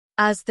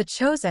As The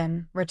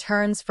Chosen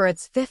returns for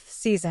its fifth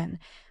season,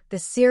 the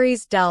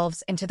series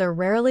delves into the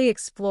rarely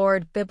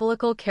explored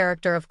biblical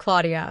character of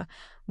Claudia,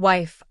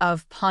 wife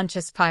of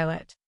Pontius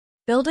Pilate.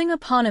 Building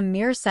upon a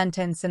mere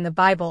sentence in the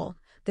Bible,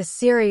 the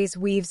series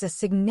weaves a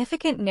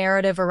significant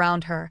narrative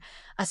around her,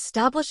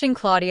 establishing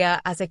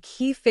Claudia as a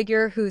key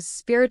figure whose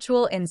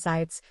spiritual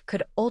insights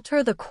could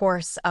alter the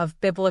course of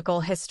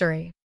biblical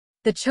history.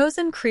 The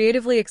Chosen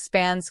creatively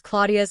expands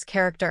Claudia's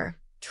character,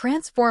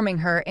 transforming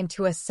her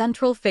into a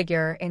central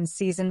figure in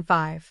Season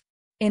 5.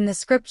 In the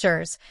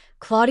scriptures,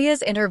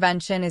 Claudia's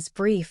intervention is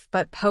brief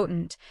but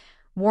potent,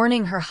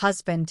 warning her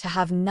husband to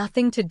have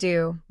nothing to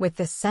do with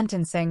the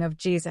sentencing of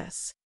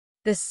Jesus.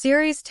 The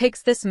series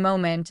takes this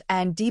moment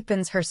and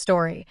deepens her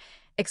story,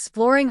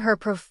 exploring her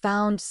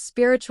profound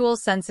spiritual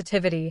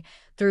sensitivity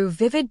through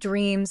vivid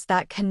dreams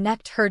that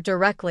connect her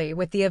directly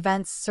with the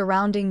events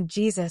surrounding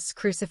Jesus'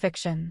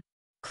 crucifixion.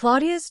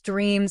 Claudia's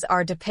dreams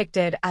are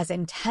depicted as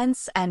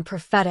intense and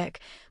prophetic,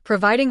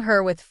 providing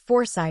her with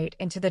foresight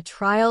into the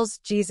trials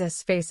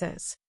Jesus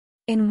faces.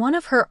 In one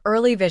of her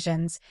early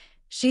visions,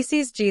 she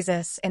sees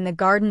Jesus in the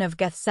Garden of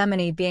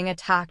Gethsemane being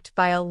attacked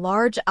by a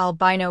large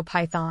albino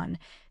python,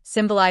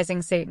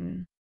 symbolizing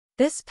Satan.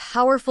 This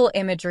powerful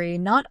imagery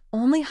not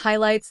only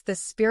highlights the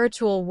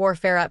spiritual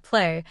warfare at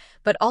play,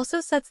 but also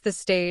sets the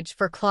stage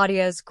for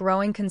Claudia's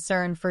growing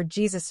concern for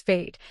Jesus'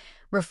 fate,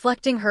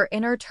 reflecting her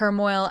inner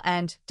turmoil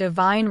and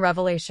divine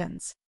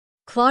revelations.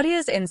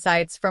 Claudia's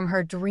insights from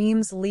her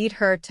dreams lead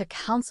her to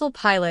counsel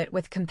Pilate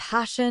with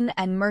compassion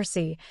and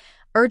mercy,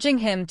 urging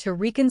him to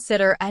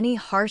reconsider any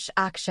harsh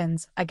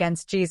actions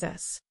against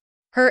Jesus.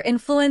 Her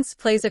influence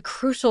plays a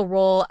crucial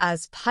role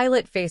as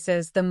Pilate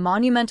faces the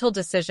monumental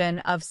decision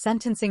of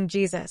sentencing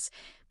Jesus,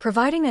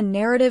 providing a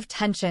narrative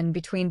tension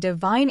between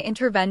divine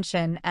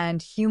intervention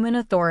and human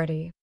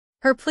authority.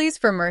 Her pleas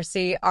for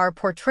mercy are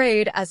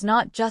portrayed as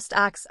not just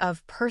acts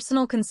of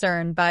personal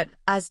concern but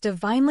as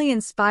divinely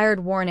inspired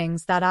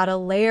warnings that add a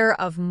layer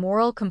of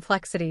moral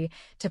complexity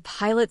to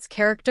Pilate's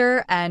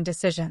character and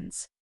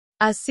decisions.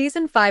 As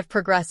Season 5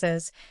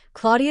 progresses,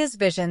 Claudia's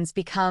visions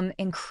become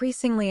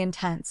increasingly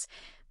intense,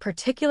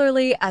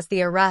 particularly as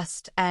the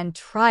arrest and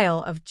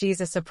trial of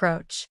Jesus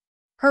approach.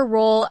 Her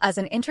role as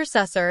an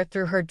intercessor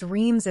through her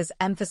dreams is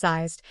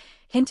emphasized,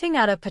 hinting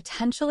at a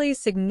potentially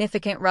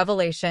significant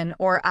revelation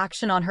or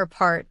action on her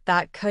part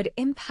that could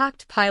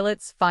impact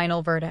Pilate's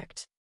final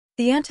verdict.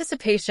 The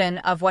anticipation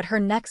of what her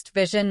next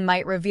vision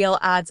might reveal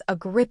adds a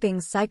gripping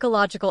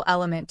psychological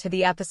element to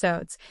the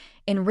episodes,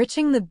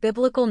 enriching the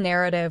biblical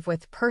narrative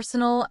with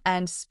personal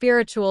and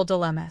spiritual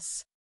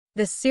dilemmas.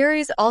 The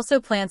series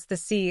also plants the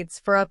seeds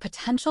for a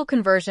potential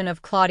conversion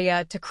of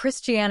Claudia to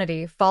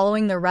Christianity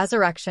following the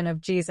resurrection of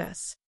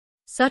Jesus.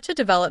 Such a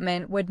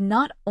development would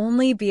not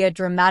only be a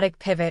dramatic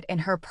pivot in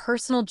her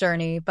personal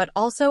journey but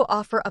also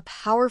offer a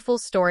powerful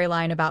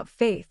storyline about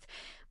faith,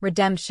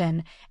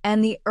 redemption,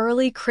 and the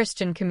early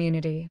Christian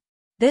community.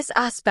 This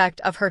aspect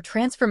of her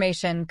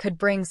transformation could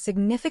bring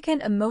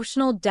significant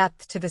emotional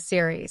depth to the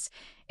series,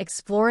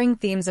 exploring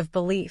themes of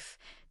belief,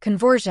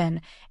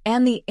 conversion,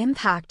 and the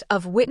impact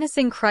of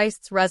witnessing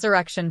Christ's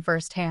resurrection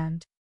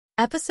firsthand.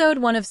 Episode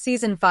 1 of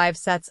Season 5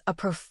 sets a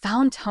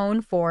profound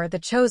tone for The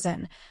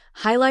Chosen,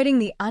 highlighting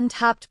the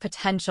untapped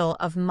potential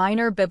of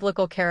minor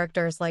biblical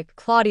characters like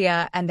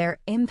Claudia and their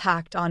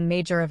impact on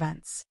major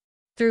events.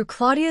 Through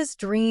Claudia's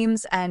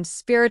dreams and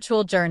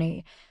spiritual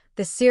journey,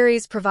 the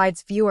series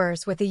provides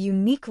viewers with a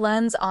unique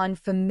lens on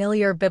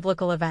familiar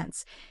biblical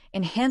events,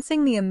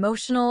 enhancing the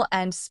emotional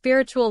and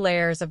spiritual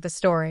layers of the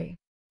story.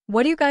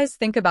 What do you guys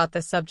think about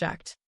this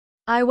subject?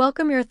 I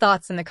welcome your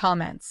thoughts in the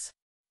comments.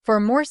 For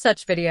more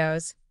such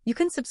videos, you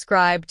can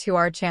subscribe to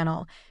our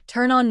channel,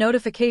 turn on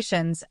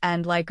notifications,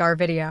 and like our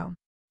video.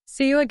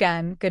 See you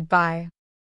again. Goodbye.